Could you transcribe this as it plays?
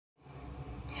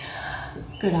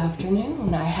Good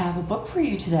afternoon. I have a book for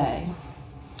you today.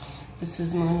 This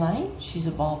is Moonlight. She's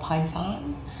a ball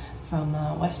python from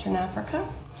Western Africa.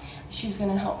 She's going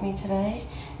to help me today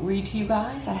read to you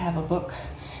guys. I have a book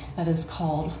that is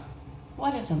called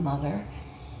What is a Mother?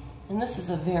 And this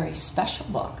is a very special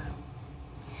book.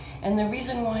 And the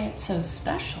reason why it's so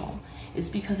special is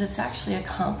because it's actually a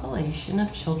compilation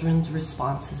of children's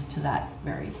responses to that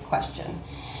very question.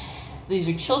 These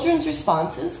are children's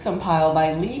responses compiled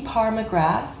by Parr,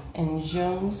 McGrath, and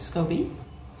Joan, Scobey,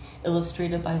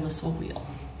 illustrated by Lisl, Weil.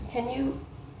 Can you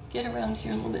get around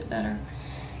here a little bit better?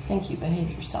 Thank you,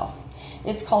 behave yourself.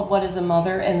 It's called What is a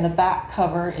Mother, and the back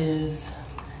cover is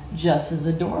just as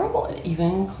adorable. It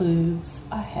even includes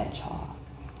a hedgehog.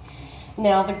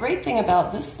 Now, the great thing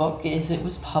about this book is it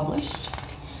was published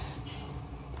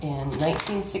in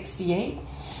 1968.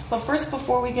 But first,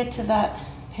 before we get to that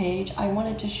page, I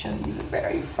wanted to show you the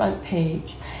very front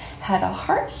page had a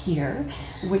heart here,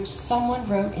 which someone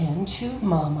wrote in to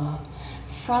Mama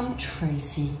from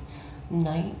Tracy,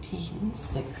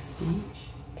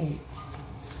 1968.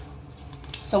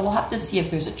 So we'll have to see if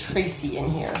there's a Tracy in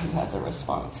here who has a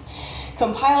response.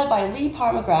 Compiled by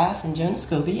Parr, McGrath, and Joan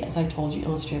Scobey, as I told you,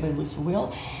 illustrated by Lisl,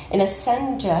 Weil, in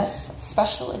Essandess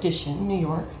Special Edition, New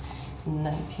York,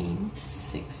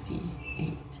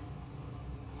 1968.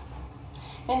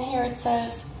 And here it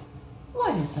says,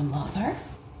 what is a mother?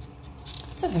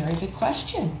 It's a very good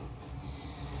question.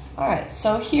 All right,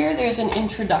 so here there's an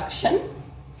introduction,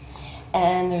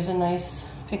 and there's a nice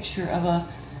picture of a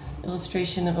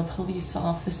illustration of a police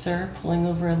officer pulling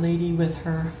over a lady with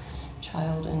her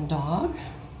child and dog.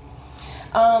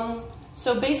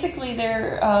 So basically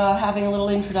they're having a little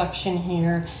introduction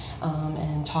here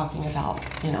and talking about,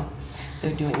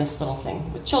 they're doing this little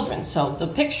thing with children. So the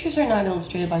pictures are not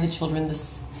illustrated by the children.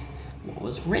 What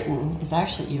was written is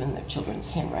actually even the children's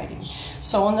handwriting.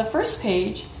 So on the first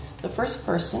page, the first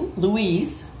person,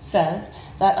 Louise, says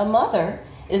that a mother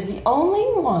is the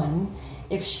only one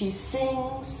if she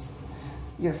sings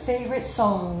your favorite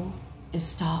song, It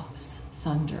Stops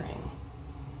Thundering,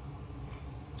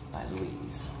 by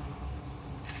Louise.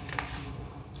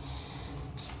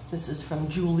 This is from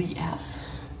Julie F.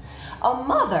 A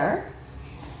mother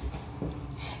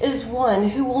is one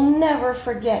who will never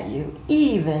forget you,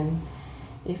 even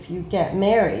if you get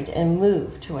married and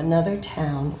move to another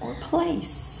town or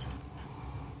place.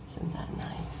 Isn't that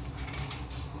nice?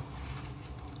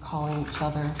 Calling each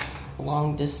other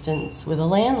long distance with a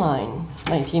landline,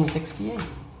 1968.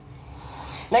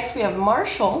 Next we have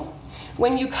Marshall.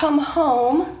 When you come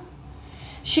home,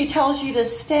 she tells you to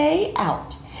stay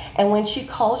out. And when she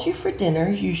calls you for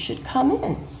dinner, you should come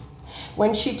in.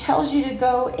 When she tells you to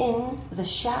go in the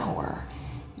shower,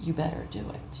 you better do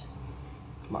it.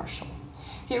 Marshall.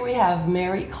 Here we have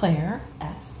Mary Claire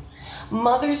S.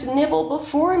 Mothers nibble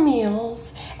before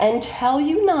meals and tell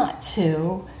you not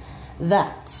to.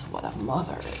 That's what a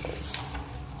mother is.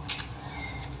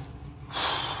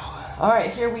 All right,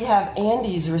 here we have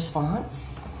Andy's response.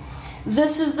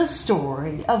 This is the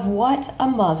story of what a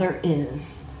mother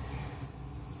is.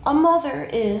 A mother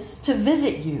is to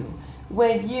visit you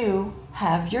when you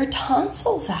have your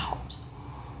tonsils out.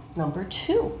 Number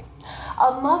 2,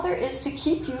 a mother is to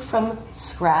keep you from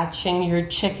scratching your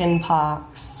chicken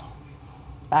pox.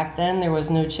 Back then, there was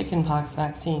no chicken pox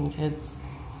vaccine, kids.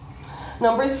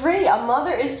 Number 3, a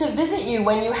mother is to visit you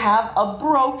when you have a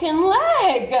broken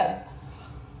leg.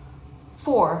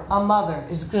 4, a mother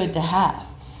is good to have.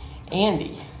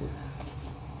 Andy.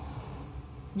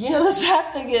 The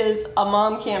sad thing is, a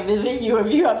mom can't visit you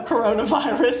if you have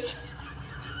coronavirus.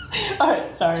 All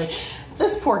right, sorry.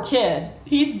 This poor kid,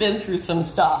 he's been through some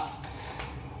stuff.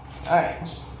 All right.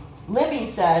 Libby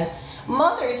said,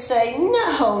 mothers say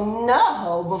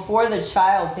no before the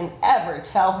child can ever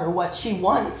tell her what she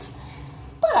wants.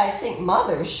 But I think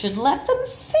mothers should let them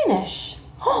finish.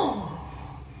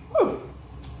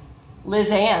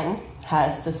 Liz Ann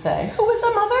has to say, who is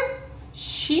a mother?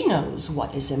 She knows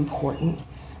what is important.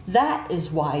 That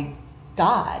is why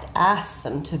God asked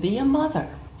them to be a mother.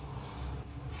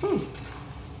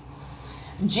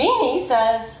 Jeannie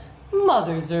says,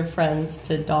 mothers are friends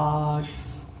to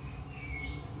dogs.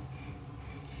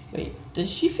 Wait, does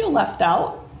she feel left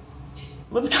out?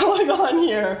 What's going on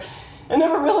here? I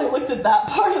never really looked at that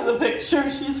part of the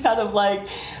picture. She's kind of like,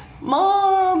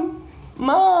 Mom,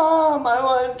 I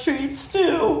want treats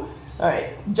too. All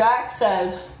right, Jack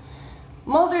says,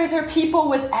 mothers are people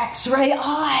with X-ray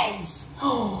eyes.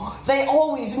 They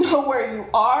always know where you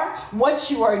are,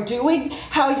 what you are doing,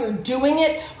 how you're doing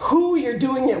it, who you're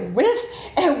doing it with,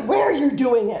 and where you're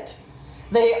doing it.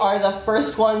 They are the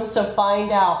first ones to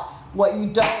find out what you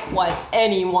don't want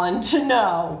anyone to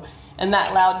know. And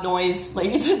that loud noise,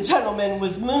 ladies and gentlemen,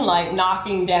 was Moonlight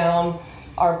knocking down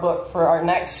our book for our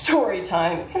next story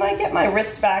time. Can I get my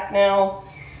wrist back now?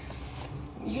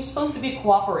 You're supposed to be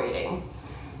cooperating.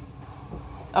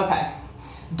 Okay.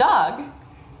 Doug,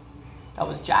 that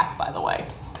was Jack, by the way.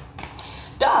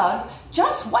 Doug,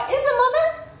 just what is a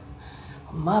mother?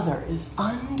 A mother is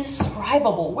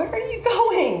undescribable. Where are you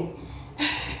going?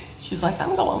 She's like,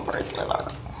 I'm going for a slither.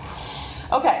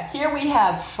 Okay, here we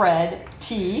have Fred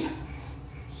T.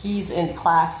 He's in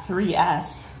class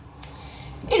 3S.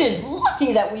 It is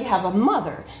lucky that we have a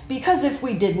mother, because if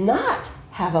we did not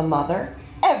have a mother,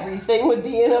 everything would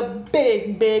be in a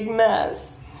big, big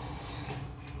mess.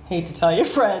 Hate to tell you,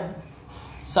 Fred,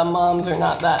 some moms are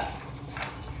not that,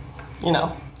 you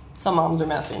know, some moms are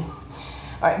messy.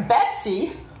 All right, Betsy,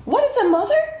 what is a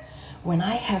mother? When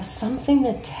I have something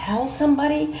to tell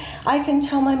somebody, I can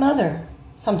tell my mother.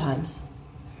 Sometimes,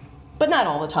 but not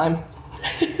all the time.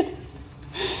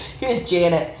 Here's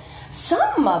Janet.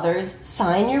 Some mothers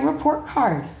sign your report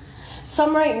card.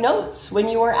 Some write notes when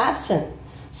you are absent.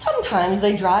 Sometimes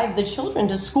they drive the children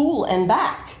to school and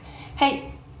back.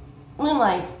 Hey,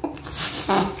 Moonlight.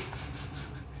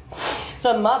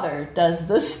 The mother does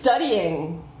the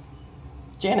studying.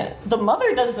 Janet, the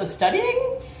mother does the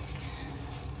studying?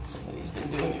 Somebody's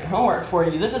been doing your homework for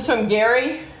you. This is from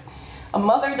Gary. A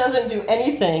mother doesn't do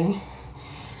anything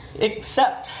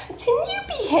except, can you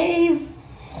behave?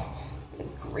 Good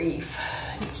grief.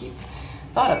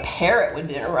 I thought a parrot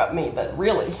would interrupt me, but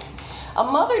really. A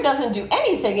mother doesn't do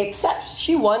anything except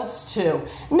she wants to.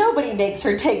 Nobody makes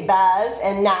her take baths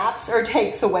and naps or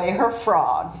takes away her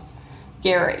frog.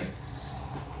 Gary.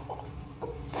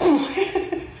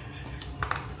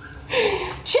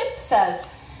 Chip says,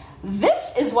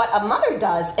 this is what a mother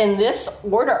does in this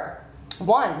order.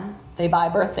 1, they buy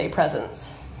birthday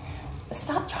presents.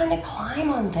 Stop trying to climb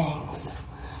on things.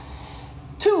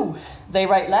 2, they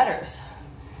write letters.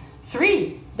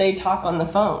 3, they talk on the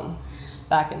phone.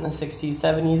 Back in the 60s,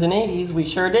 70s, and 80s, we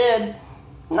sure did.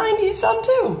 90s, some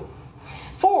too.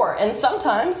 4, and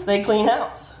sometimes they clean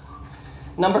house.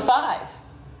 Number 5.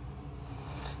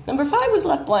 Number 5 was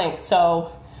left blank,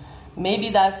 so maybe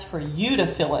that's for you to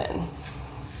fill in.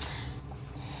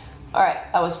 All right,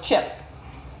 that was Chip.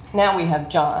 Now we have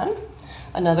John.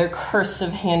 Another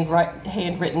cursive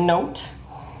handwritten note.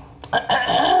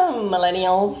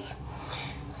 Millennials.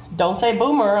 Don't say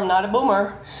boomer, I'm not a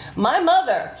boomer. My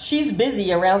mother, she's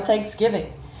busy around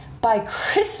Thanksgiving. By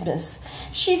Christmas,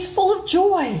 she's full of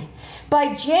joy.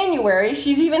 By January,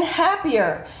 she's even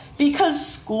happier because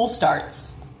school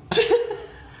starts.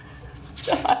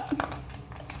 John.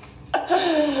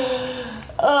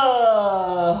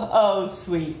 Oh,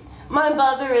 sweet. My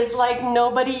mother is like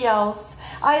nobody else.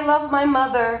 I love my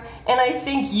mother, and I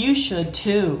think you should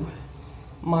too.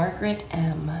 Margaret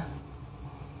M.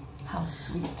 How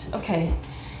sweet. Okay,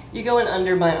 you're going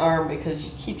under my arm because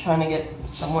you keep trying to get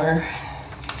somewhere.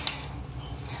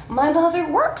 My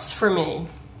mother works for me.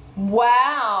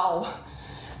 Wow.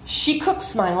 She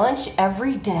cooks my lunch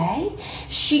every day.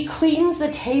 She cleans the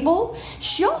table.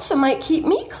 She also might keep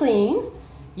me clean.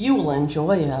 You will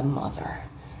enjoy a mother.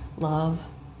 Love,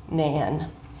 Nan.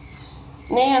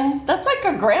 Nan, that's like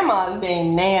a grandma's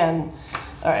name, Nan.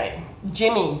 All right,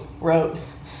 Jimmy wrote,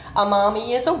 a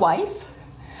mommy is a wife.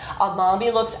 A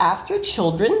mommy looks after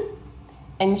children,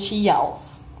 and she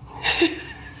yells.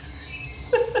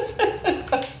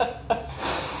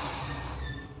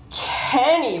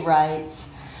 Kenny writes,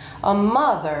 a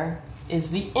mother is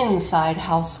the inside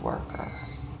houseworker.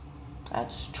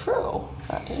 That's true.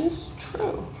 That is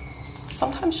true.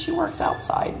 Sometimes she works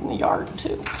outside in the yard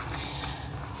too.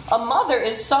 A mother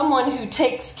is someone who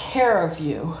takes care of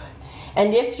you.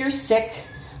 And if you're sick,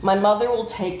 my mother will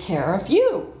take care of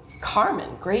you. Carmen,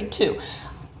 grade 2.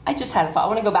 I just had a thought. I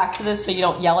want to go back to this so you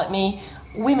don't yell at me.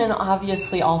 Women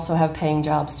obviously also have paying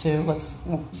jobs too.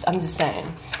 I'm just saying,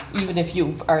 even if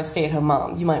you are a stay-at-home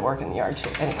mom, you might work in the yard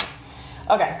too. Anyway.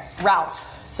 Okay, Ralph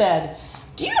said,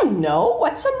 do you know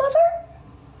what's a mother?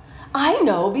 I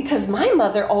know because my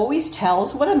mother always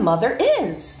tells what a mother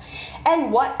is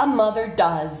and what a mother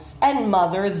does and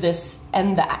mother this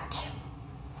and that.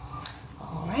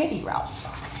 Alrighty, Ralph.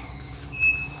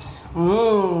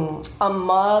 A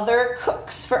mother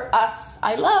cooks for us.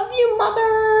 I love you,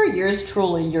 mother. Yours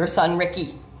truly, your son,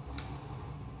 Ricky.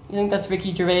 You think that's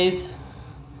Ricky Gervais?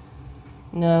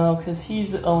 No, because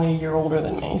he's only a year older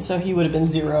than me, so he would have been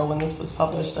 0 when this was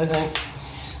published, I think.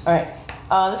 All right,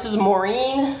 this is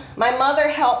Maureen. My mother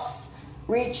helps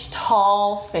reach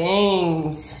tall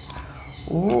things.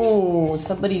 Ooh,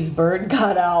 somebody's bird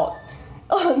got out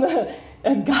on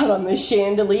the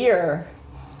chandelier.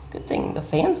 Good thing the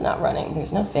fan's not running.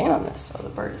 There's no fan on this, so the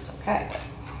bird is okay.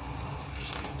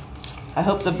 I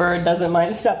hope the bird doesn't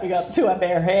mind stepping up to a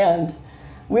bare hand.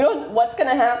 What's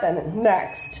gonna happen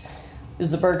next?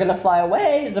 Is the bird gonna fly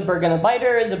away? Is the bird gonna bite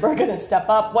her? Is the bird gonna step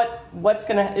up?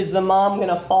 Is the mom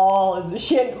gonna fall?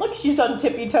 Look, she's on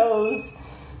tippy toes.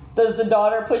 Does the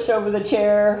daughter push over the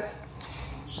chair?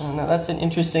 I don't know, that's an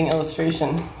interesting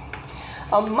illustration.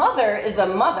 A mother is a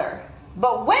mother,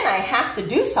 but when I have to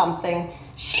do something,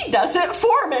 she does it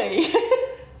for me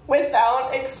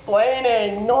without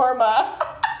explaining. Norma.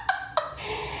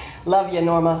 Love you,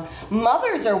 Norma.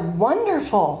 Mothers are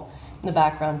wonderful. In the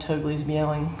background, Togly's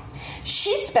meowing.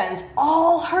 She spends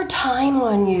all her time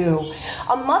on you.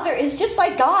 A mother is just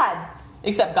like God,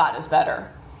 except God is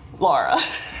better. Laura.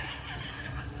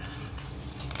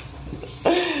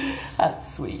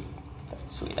 That's sweet.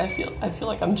 That's sweet. I feel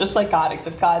like I'm just like God,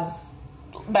 except God's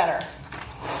better.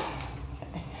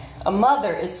 Okay. A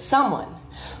mother is someone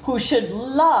who should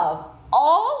love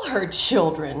all her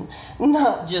children,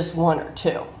 not just one or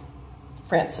two.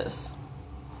 Francis.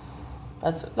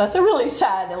 That's a really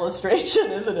sad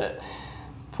illustration, isn't it?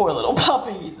 Poor little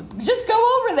puppy. Just go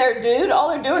over there, dude. All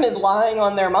they're doing is lying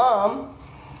on their mom.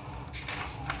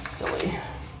 Silly.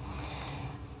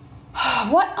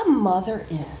 What a mother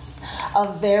is.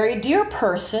 A very dear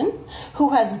person who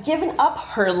has given up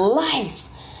her life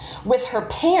with her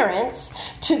parents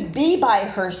to be by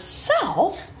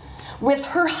herself with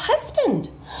her husband.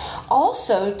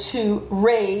 Also to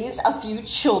raise a few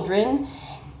children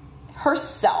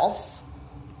herself.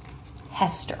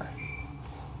 Hester.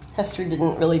 Hester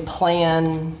didn't really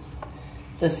plan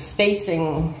the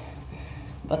spacing,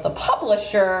 but the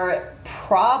publisher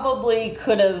probably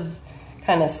could have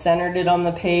kind of centered it on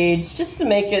the page just to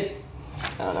make it,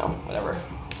 I don't know, whatever.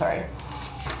 Sorry.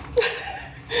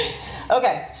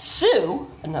 Okay, Sue,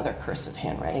 another cursive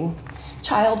handwriting.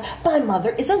 Child, my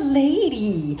mother is a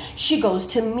lady. She goes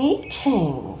to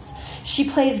meetings. She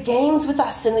plays games with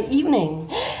us in the evening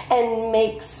and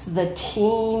makes the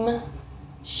team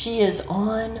she is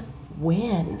on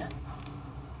win.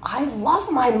 I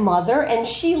love my mother and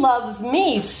she loves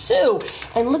me, Sue.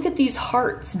 And look at these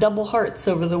hearts, double hearts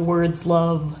over the words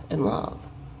love and love.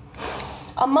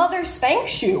 A mother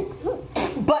spanks you,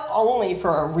 but only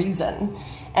for a reason.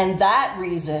 And that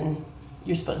reason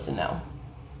you're supposed to know.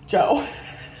 Joe.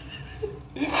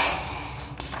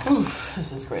 Oof,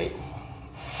 this is great.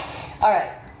 All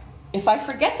right. If I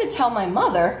forget to tell my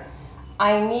mother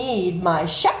I need my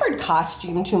shepherd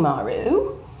costume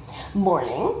tomorrow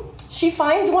morning, she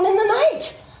finds one in the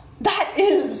night. That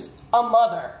is a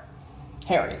mother.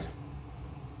 Harry.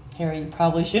 Harry, you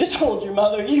probably should have told your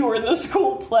mother you were in the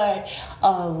school play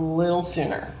a little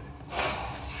sooner.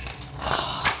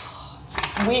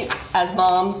 We, as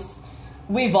moms,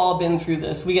 we've all been through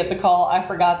this. We get the call, I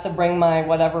forgot to bring my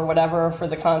whatever for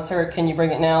the concert. Can you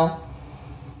bring it now?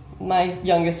 My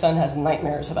youngest son has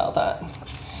nightmares about that.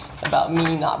 About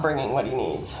me not bringing what he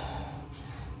needs.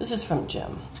 This is from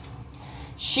Jim.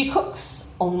 She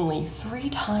cooks only 3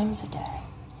 times a day.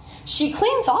 She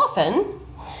cleans often,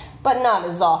 but not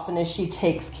as often as she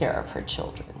takes care of her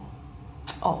children.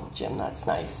 Oh, Jim, that's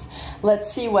nice.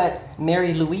 Let's see what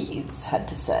Mary Louise had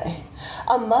to say.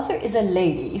 A mother is a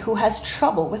lady who has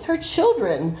trouble with her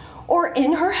children or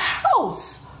in her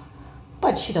house,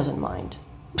 but she doesn't mind.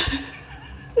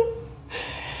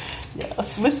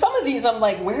 Yes, with some of these, I'm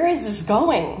like, where is this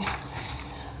going?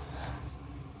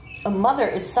 A mother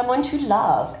is someone to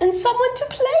love and someone to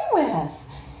play with.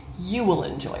 You will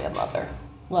enjoy a mother.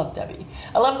 Love, Debbie.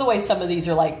 I love the way some of these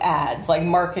are like ads, like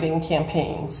marketing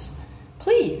campaigns.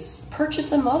 Please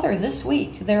purchase a mother this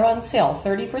week. They're on sale,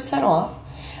 30% off.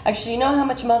 Actually, you know how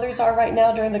much mothers are right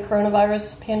now during the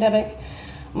coronavirus pandemic?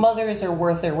 Mothers are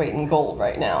worth their weight in gold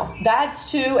right now.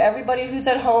 Dads too, everybody who's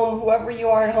at home, whoever you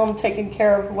are at home, taking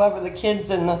care of whoever the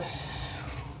kids and the...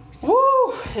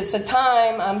 Woo! It's a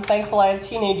time. I'm thankful I have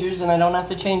teenagers and I don't have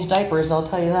to change diapers, I'll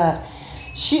tell you that.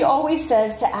 She always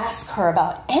says to ask her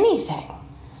about anything,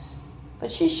 but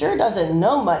she sure doesn't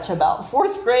know much about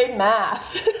 4th grade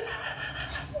math.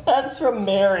 That's from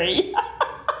Mary.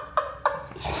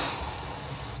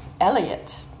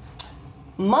 Elliot.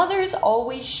 Mothers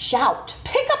always shout,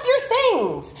 pick up your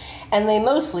things, and they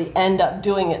mostly end up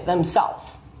doing it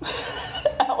themselves.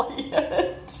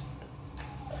 Elliot.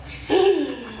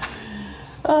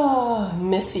 Oh,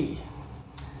 Missy.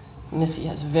 Missy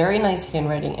has very nice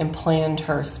handwriting and planned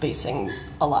her spacing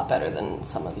a lot better than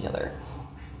some of the other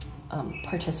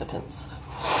participants.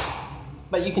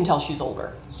 But you can tell she's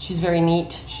older. She's very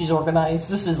neat. She's organized.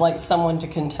 This is like someone to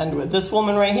contend with. This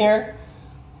woman right here,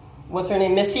 what's her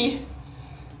name, Missy?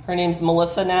 Her name's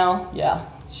Melissa now. Yeah,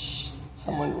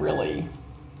 someone really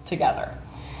together.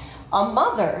 A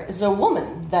mother is a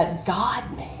woman that God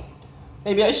made.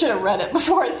 Maybe I should have read it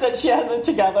before I said she has it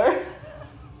together.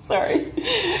 Sorry.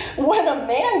 When a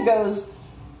man goes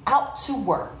out to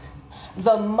work,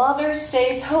 the mother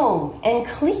stays home and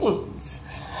cleans.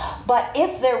 But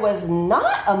if there was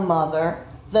not a mother,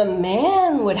 the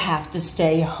man would have to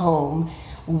stay home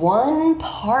one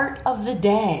part of the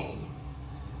day.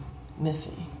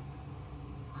 Missy,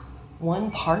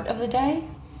 one part of the day?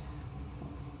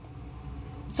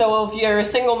 So if you're a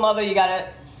single mother, you gotta,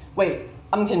 wait,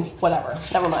 whatever,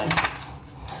 never mind.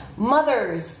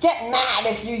 Mothers get mad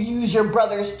if you use your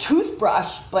brother's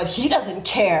toothbrush, but he doesn't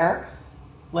care.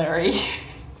 Larry.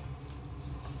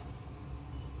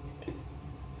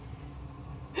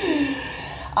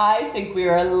 I think we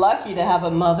are lucky to have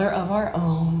a mother of our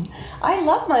own. I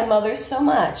love my mother so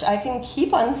much, I can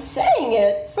keep on saying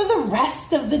it for the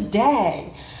rest of the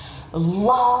day.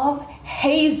 Love,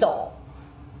 Hazel.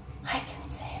 I can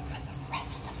say it for the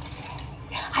rest of the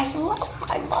day. I love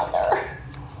my mother.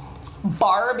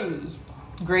 Barbie,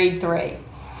 grade 3.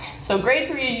 So grade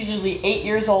 3 is usually 8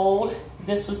 years old.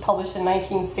 This was published in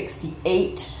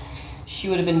 1968. She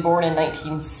would have been born in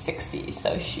 1960,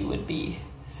 so she would be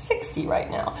 60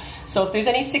 right now. So if there's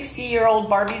any 60-year-old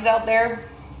Barbies out there,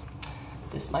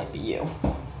 this might be you.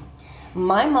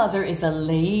 My mother is a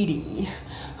lady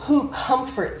who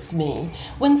comforts me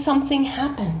when something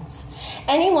happens.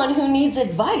 Anyone who needs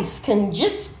advice can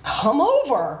just come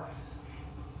over.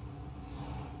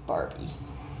 Barbie.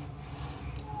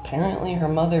 Apparently her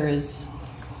mother is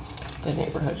the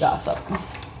neighborhood gossip.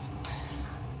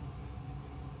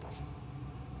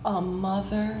 A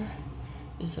mother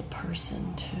is a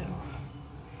person too.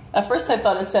 At first I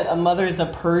thought it said a mother is a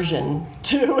Persian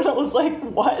too, and I was like,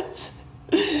 what?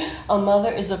 A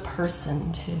mother is a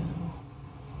person too.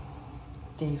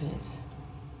 David.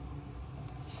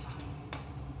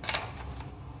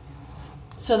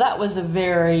 So that was a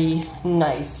very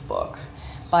nice book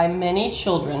by many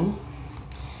children.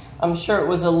 I'm sure it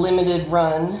was a limited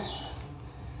run.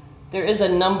 There is a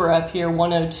number up here,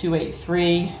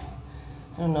 10283.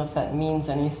 I don't know if that means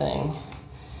anything.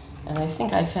 And I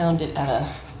think I found it at a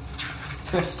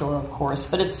thrift store, of course,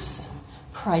 but it's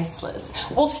priceless.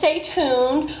 Well, stay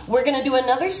tuned. We're going to do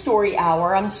another story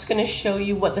hour. I'm just going to show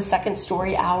you what the second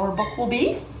story hour book will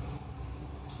be.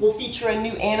 We'll feature a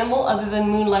new animal other than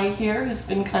Moonlight here, who's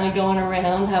been kind of going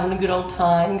around, having a good old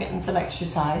time, getting some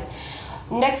exercise.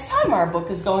 Next time our book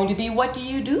is going to be What Do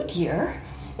You Do, Dear?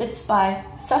 It's by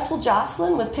Cecil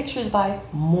Jocelyn with pictures by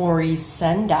Maurice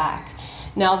Sendak.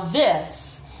 Now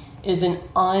this is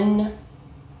it's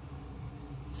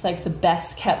like the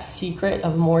best kept secret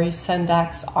of Maurice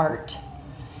Sendak's art.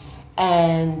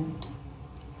 And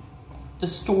the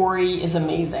story is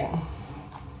amazing.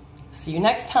 See you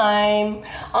next time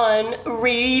on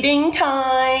Reading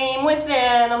Time with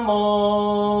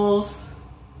Animals.